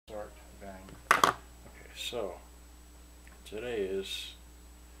So today is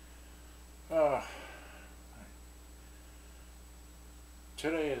uh,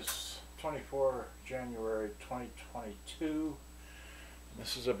 today is 24 January 2022.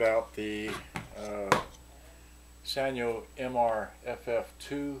 This is about the Sanyo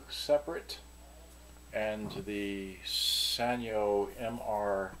MR-FF2 separate and the Sanyo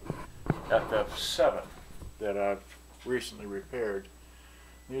MR-FF7 that I've recently repaired.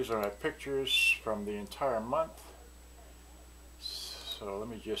 These are my pictures from the entire month. So let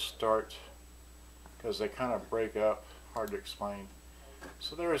me just start because they kind of break up, hard to explain.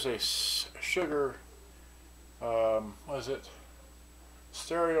 So there is a sugar, what is it?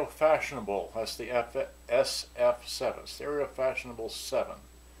 Stereo Fashionable. That's the SF7, Stereo Fashionable 7.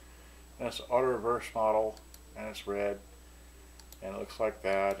 And it's an auto reverse model, and it's red, and it looks like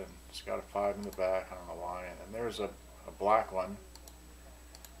that, and it's got a 5 in the back. I don't know why. And then there's a black one,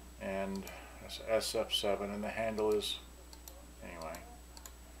 and it's SF7, and the handle is, anyway,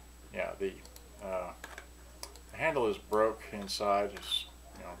 yeah, the handle is broke inside. It's,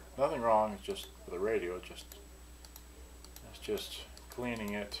 you know, nothing wrong. It's just for the radio. It's just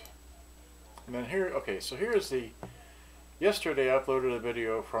cleaning it. And then here, okay, so here's the, yesterday I uploaded a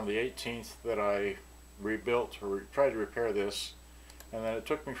video from the 18th that I rebuilt or tried to repair this, and then it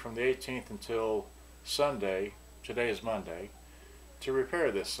took me from the 18th until Sunday, today is Monday, to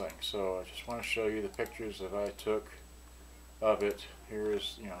repair this thing. So I just want to show you the pictures that I took of it. Here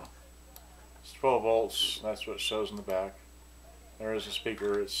is, you know, it's 12 volts, that's what it shows in the back. There is a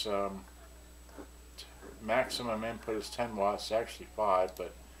speaker. It's maximum input is 10 watts, actually 5,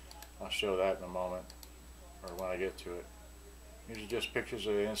 but I'll show that in a moment, or when I get to it. These are just pictures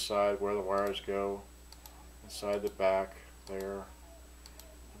of the inside, where the wires go, inside the back there,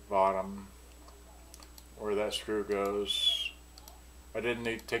 bottom, where that screw goes. I didn't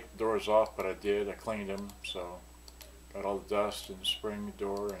need to take the doors off, but I did. I cleaned them, so got all the dust and spring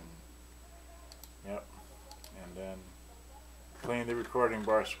door, and yep, and then cleaned the recording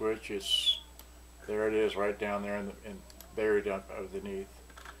bar switch. It's there, it is right down there and buried up underneath.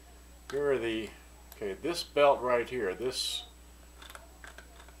 Here are the, okay, this belt right here, this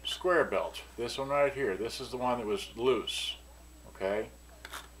square belt, this one right here, this is the one that was loose, okay,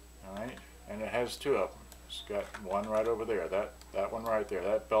 alright, and it has two of them. It's got one right over there, that one right there,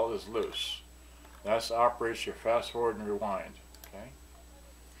 that belt is loose. That operates your fast forward and rewind, okay.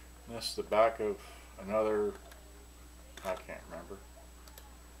 And this is the back of another, I can't remember.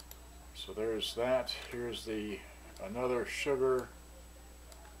 So there's that. Here's the another sugar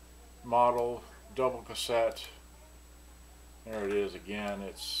model double cassette. There it is again.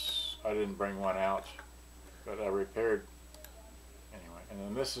 It's, I didn't bring one out, but I repaired anyway. And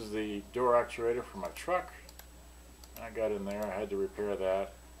then this is the door actuator for my truck. I got in there. I had to repair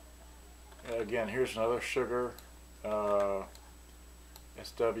that. Again, here's another sugar SWU9,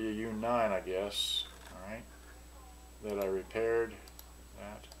 I guess. All right, that I repaired.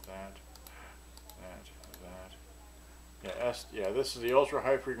 That. Yeah, this is the ultra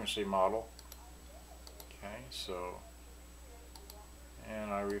high frequency model. Okay, so,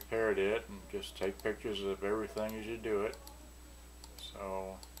 and I repaired it, and just take pictures of everything as you do it.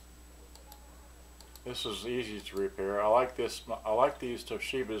 So this is easy to repair. I like this. I like these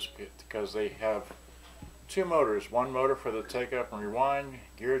Toshibas because they have two motors. One motor for the take up and rewind,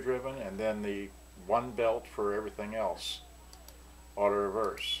 gear driven, and then the one belt for everything else, auto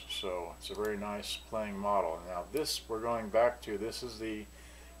reverse. So it's a very nice playing model. Now this we're going back to, this is the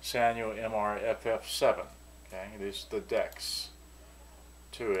Sanyo MR-FF7. Okay, this is the decks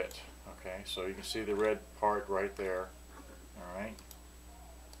to it. Okay, so you can see the red part right there. Alright,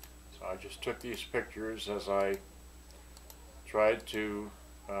 so I just took these pictures as I tried to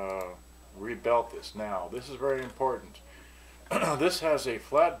rebelt this. Now this is very important. This has a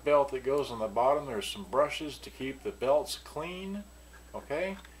flat belt that goes on the bottom. There's some brushes to keep the belts clean,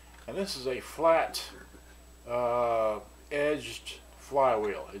 okay? And this is a flat edged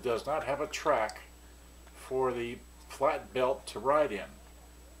flywheel. It does not have a track for the flat belt to ride in,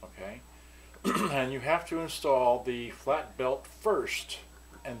 okay? And you have to install the flat belt first,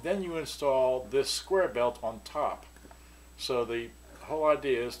 and then you install this square belt on top. So the whole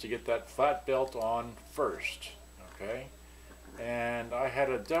idea is to get that flat belt on first, okay? And I had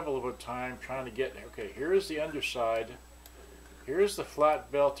a devil of a time trying to get, okay, here's the underside, here's the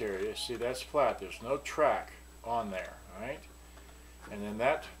flat belt area. See, that's flat, there's no track on there, alright? And then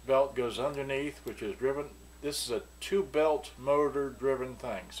that belt goes underneath, which is driven, this is a 2-belt motor driven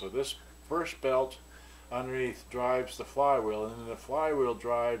thing. So this first belt underneath drives the flywheel, and then the flywheel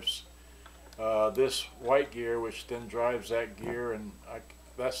drives this white gear, which then drives that gear, and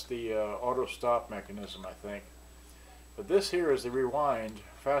auto stop mechanism, I think. But this here is the rewind,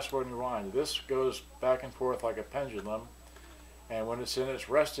 fast forward and rewind. This goes back and forth like a pendulum, and when it's in its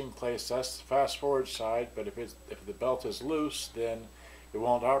resting place, that's the fast forward side. But if the belt is loose, then it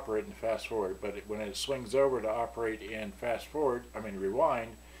won't operate in fast forward. But when it swings over to operate in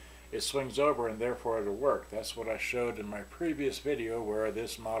rewind, it swings over and therefore it'll work. That's what I showed in my previous video, where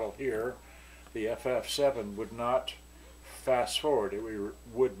this model here, the FF7, would not fast forward. It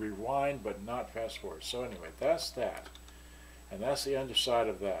would rewind but not fast forward. So anyway, that's that. And that's the underside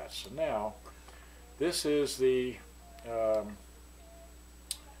of that. So now, this is the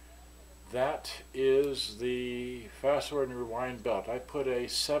that is the fast forward and rewind belt. I put a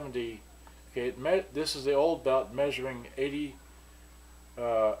 70. Okay, this is the old belt measuring 80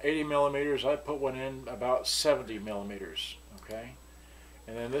 millimeters. I put one in about 70 millimeters. Okay,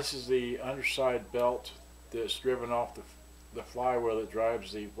 and then this is the underside belt that's driven off the flywheel that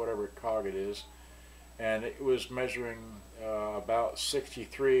drives the whatever cog it is, and it was measuring about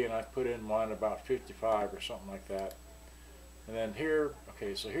 63, and I put in one about 55 or something like that. And then here,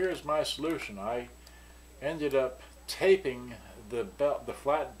 okay, so here's my solution. I ended up taping the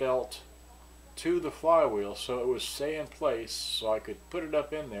flat belt to the flywheel so it would stay in place, so I could put it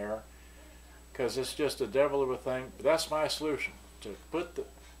up in there, because it's just a devil of a thing. But that's my solution, to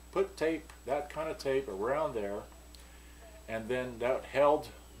put tape, that kind of tape around there, and then that held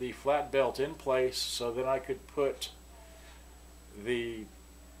the flat belt in place, so then I could put the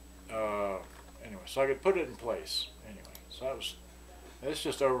anyway, so I could put it in place anyway. So that's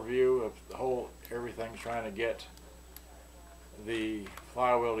just overview of the whole everything, trying to get the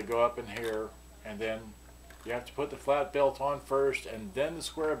flywheel to go up in here, and then you have to put the flat belt on first and then the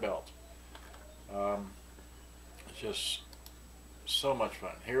square belt. It's just so much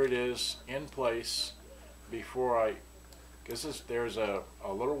fun. Here it is in place before there's a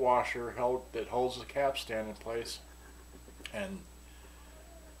little washer that holds the capstan in place, and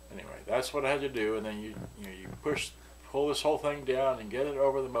anyway, that's what I had to do. And then you pull this whole thing down and get it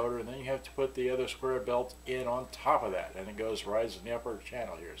over the motor, and then you have to put the other square belt in on top of that, and it rises in the upper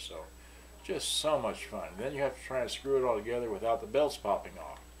channel here. So just so much fun. And then you have to try and screw it all together without the belts popping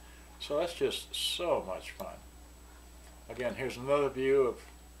off. So that's just so much fun. Again, here's another view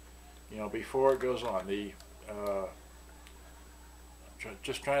of before it goes on.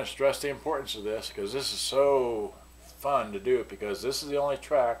 Just trying to stress the importance of this, because this is so fun to do, because this is the only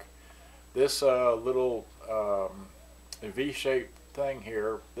track. This little V-shaped thing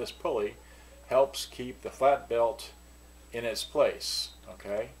here, this pulley, helps keep the flat belt in its place.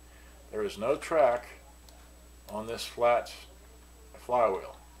 Okay, there is no track on this flat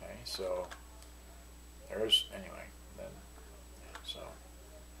flywheel. Okay, so anyway. Then so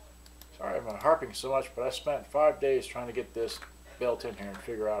sorry I'm harping so much, but I spent 5 days trying to get this belt in here and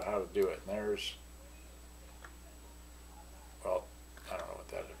figure out how to do it. And well, I don't know what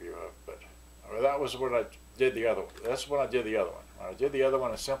that's a view of, but that was what I did the other one. That's when I did the other one. When I did the other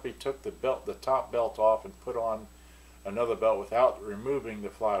one, I simply took the top belt off and put on another belt without removing the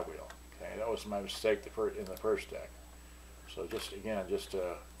flywheel. Okay, that was my mistake in the first deck. So just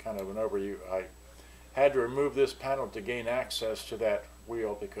kind of an overview. I had to remove this panel to gain access to that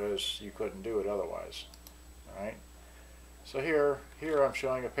wheel, because you couldn't do it otherwise. All right. So here I'm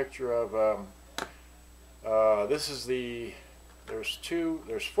showing a picture of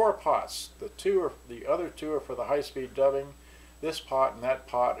there's 4 pots. The other two are for the high-speed dubbing. This pot and that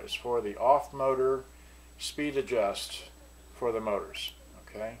pot is for the off-motor speed adjust for the motors.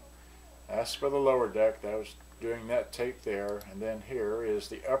 Okay, that's for the lower deck. That was doing that tape there, and then here is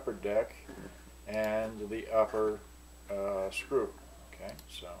the upper deck and the upper screw. Okay,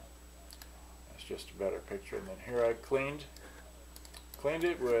 so that's just a better picture. And then here I cleaned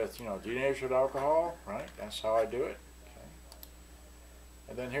it with denatured alcohol. Right, that's how I do it. Okay,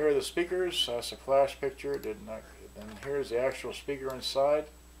 and then here are the speakers. That's a flash picture. Then here's the actual speaker inside.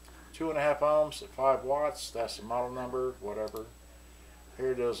 2.5 ohms at 5 watts. That's the model number, whatever.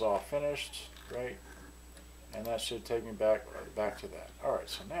 Here it is, all finished. Great. And that should take me back to that. All right,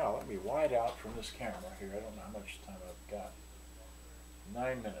 so now let me wide out from this camera here. I don't know how much time I've got.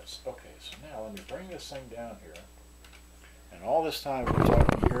 9 minutes. Okay, so now let me bring this thing down here. And all this time we're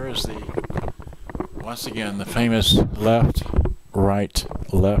talking, here is once again, the famous left, right,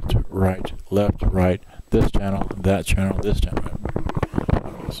 left, right, left, right, this channel, that channel, this channel.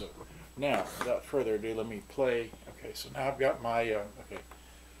 Okay, so now, without further ado, let me play. Okay, so now I've got my, okay.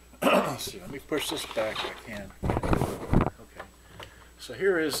 Let's see, let me push this back if I can. Okay, so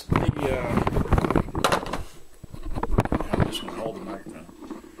here is the, I'm just going to hold the microphone.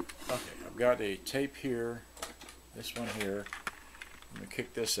 Okay, I've got a tape here, this one here, I'm going to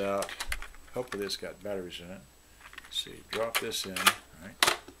kick this out. Hopefully it's got batteries in it. Let's see, drop this in.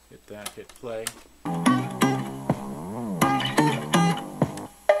 Alright, hit that, hit play.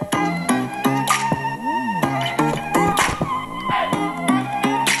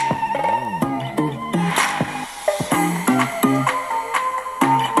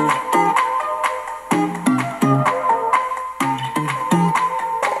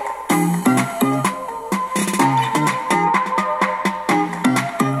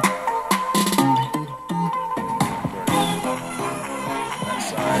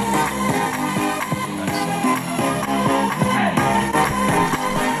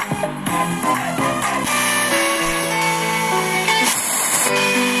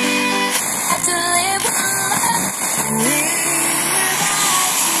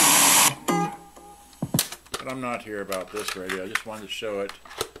 I'm not here about this radio. I just wanted to show it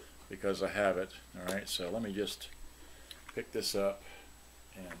because I have it. Alright, so let me just pick this up,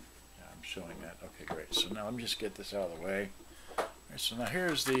 and I'm showing that. Okay, great. So now let me just get this out of the way. Alright, so now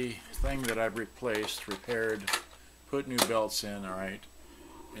here's the thing that I've replaced, repaired, put new belts in. Alright,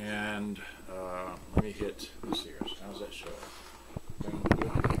 and let me hit, let's see here. How's that show? Bring the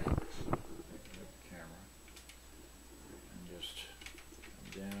camera. And just come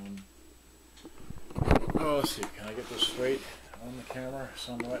down. Oh, let's see, can I get this straight on the camera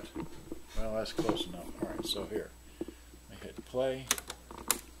somewhat? Well, that's close enough. Alright, so here. I hit play.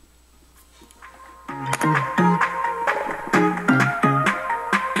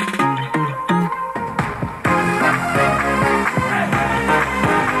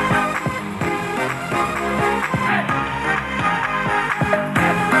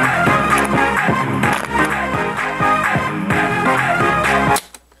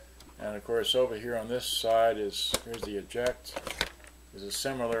 Over here on this side is, here's the eject, is a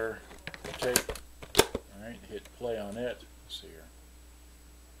similar tape. Alright, hit play on it. Let's see here.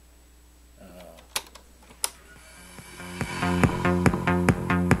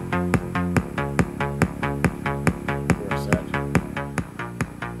 Of course that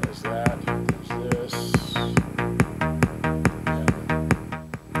does that, there's this.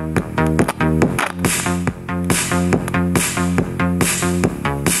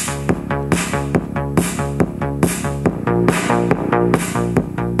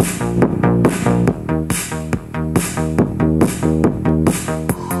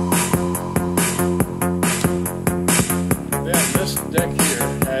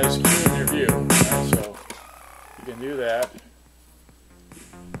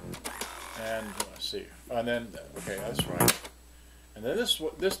 And then, okay, that's right. And then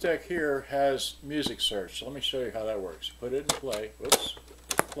this deck here has music search. So let me show you how that works. Put it in play. Oops.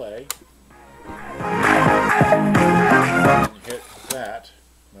 Play. And you hit that.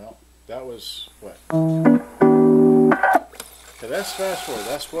 Well, that was what? Okay, that's fast forward.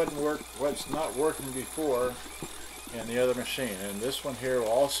 That's what's not working before in the other machine. And this one here will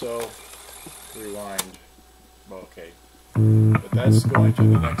also rewind. Okay. But that's going to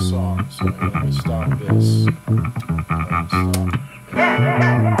the next song, so let me stop this. If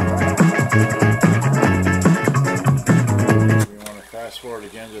we want to fast forward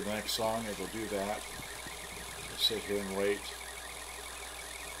again to the next song, it will do that. We'll sit here and wait.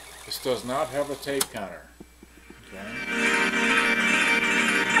 This does not have a tape counter. Okay.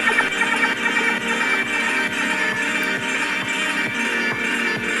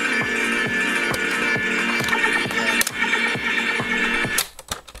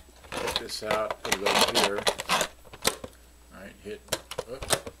 Out, put it over here. Alright, hit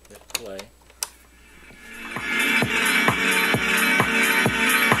play.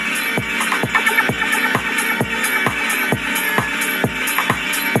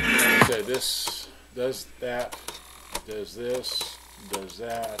 Like I said, this does that, does this, does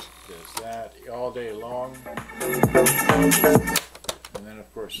that, does that, all day long. And then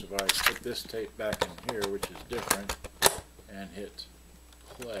of course if I put this tape back in here, which is different, and hit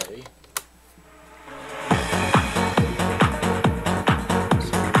play.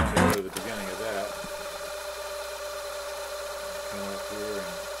 So we're going to go to the beginning of that. Come up here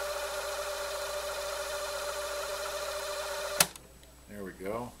and there we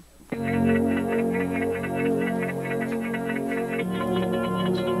go.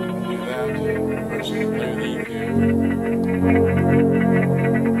 So we'll do that. First we'll play the EQ.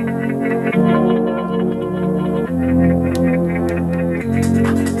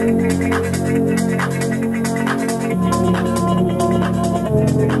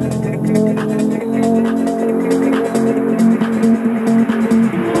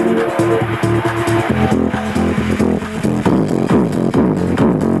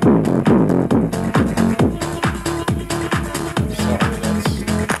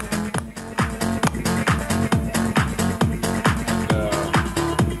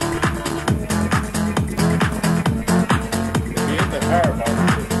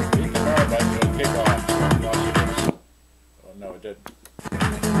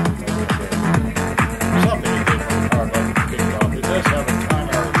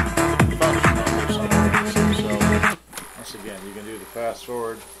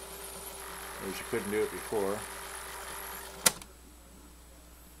 couldn't do it before.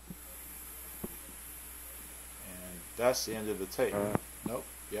 And that's the end of the tape. Nope.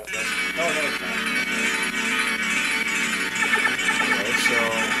 Yeah, that's, no, it's not. Okay, so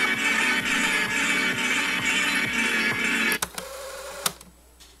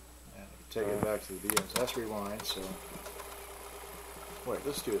take it back to the beginning. So let's rewind. So wait,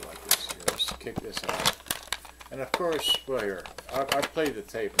 let's do it like this here. Let's kick this out. And of course, well here, I played the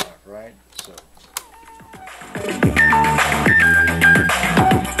tape off, right? So we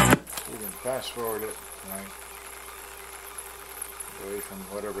can fast forward it, right? Away from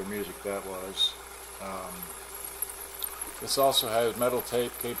whatever music that was. This also has metal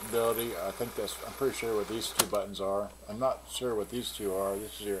tape capability. I think that's, I'm pretty sure what these two buttons are. I'm not sure what these two are.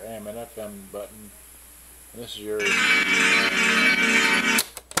 This is your AM and FM button. And this is your...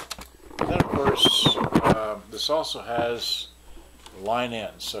 And then of course, this also has line in.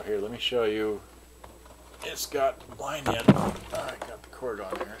 So here, let me show you. It's got line in. I got the cord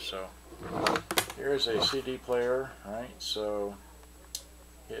on here. So here's a CD player, right? So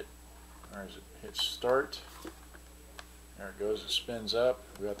hit, where is it? Hit start. There it goes, it spins up.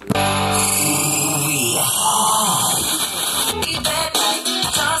 We got the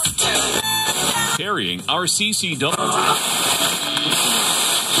carrying RCCW.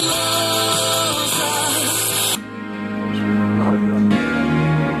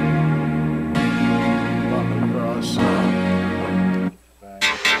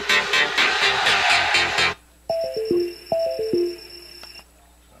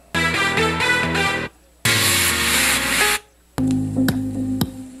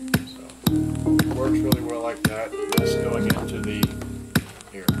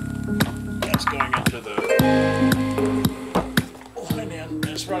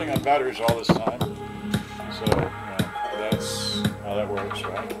 batteries all this time, so that's how that works,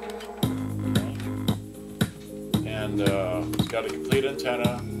 right? Okay. And it's got a complete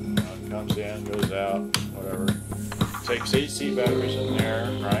antenna. It comes in, goes out, whatever. Takes AC batteries in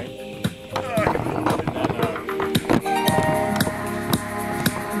there, right?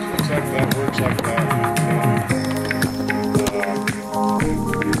 And then works like that.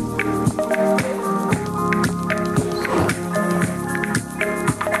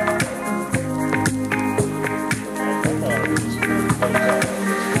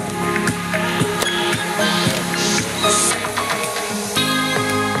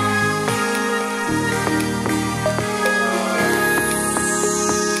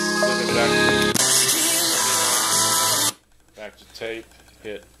 Tape,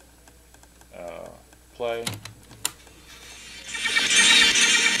 hit play. And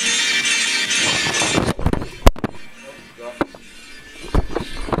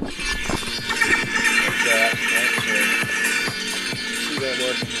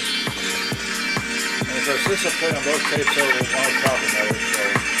of course, this will play on both tapes over one on top of another.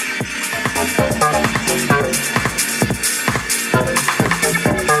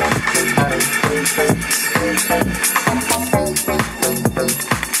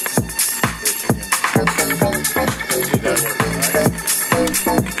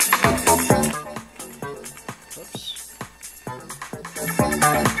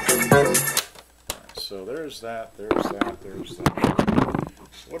 So there's that, there's that, there's that.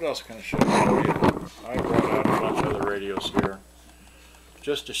 What else can I show you? I brought out a bunch of other radios here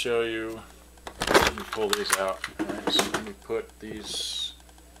just to show you. Let me pull these out. Right, so let me put these.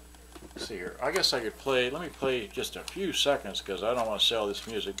 Let's see here. I guess I could play. Let me play just a few seconds because I don't want to sell this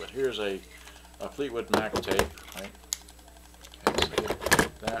music. But here's a Fleetwood Mac tape. Right. Okay, so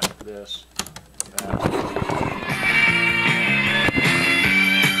that, this, that.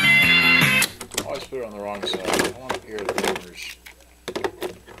 Always put it on the wrong side. I want to hear the numbers.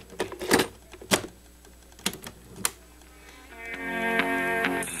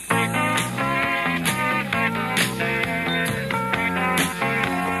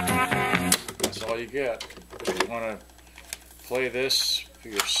 That's all you get. If you want to play this for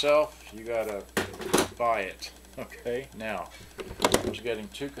yourself, you gotta buy it. Okay, now I'm just getting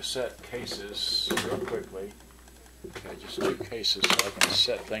 2 cassette cases real quickly. Okay, just 2 cases so I can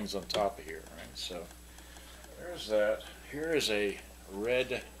set things on top of here. Right, so there's that. Here is a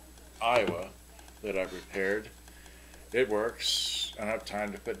red Aiwa that I've repaired. It works. I don't have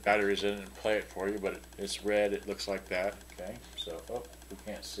time to put batteries in it and play it for you, but it's red. It looks like that. Okay, so oh, we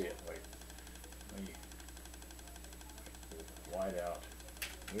can't see it. Wait, let me wide out.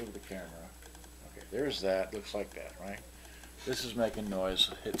 Move the camera. Okay, there's that. Looks like that, right? This is making noise.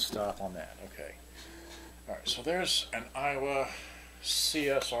 Hit stop on that. Okay. Alright, so there's an Aiwa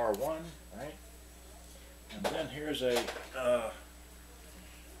CS-R1, right? And then here's a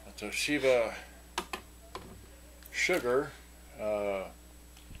Toshiba sugar,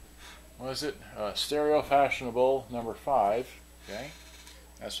 what is it? Stereo Fashionable number 5. Okay,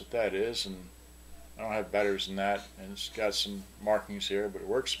 that's what that is, and I don't have batteries in that, and it's got some markings here, but it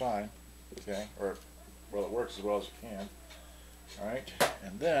works fine. Okay, or well, it works as well as it can. All right,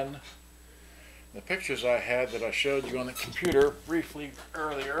 and then the pictures I had that I showed you on the computer briefly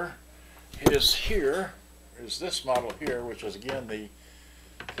earlier is this model here, which is again the,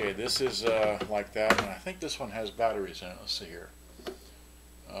 okay, this is like that, and I think this one has batteries in it. Let's see here.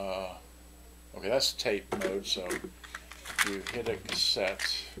 Okay, that's tape mode, so you hit a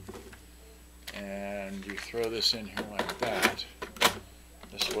cassette and you throw this in here like that.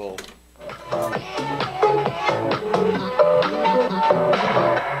 This will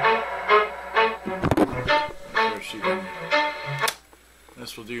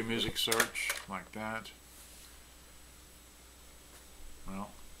this will do music search like that. Well,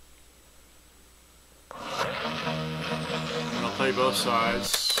 and I'll play both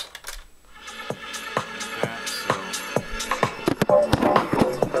sides like that, so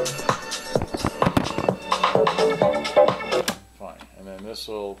fine. And then this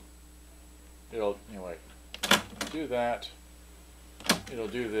will, anyway, do that. It'll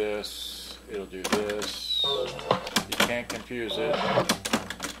do this. It'll do this. You can't confuse it.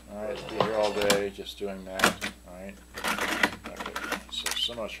 Alright, be here all day just doing that. Alright. Okay.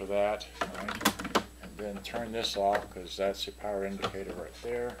 So much for that. Alright. And then turn this off because that's your power indicator right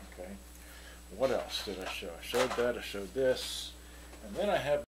there. Okay. What else did I show? I showed that, I showed this. And then I have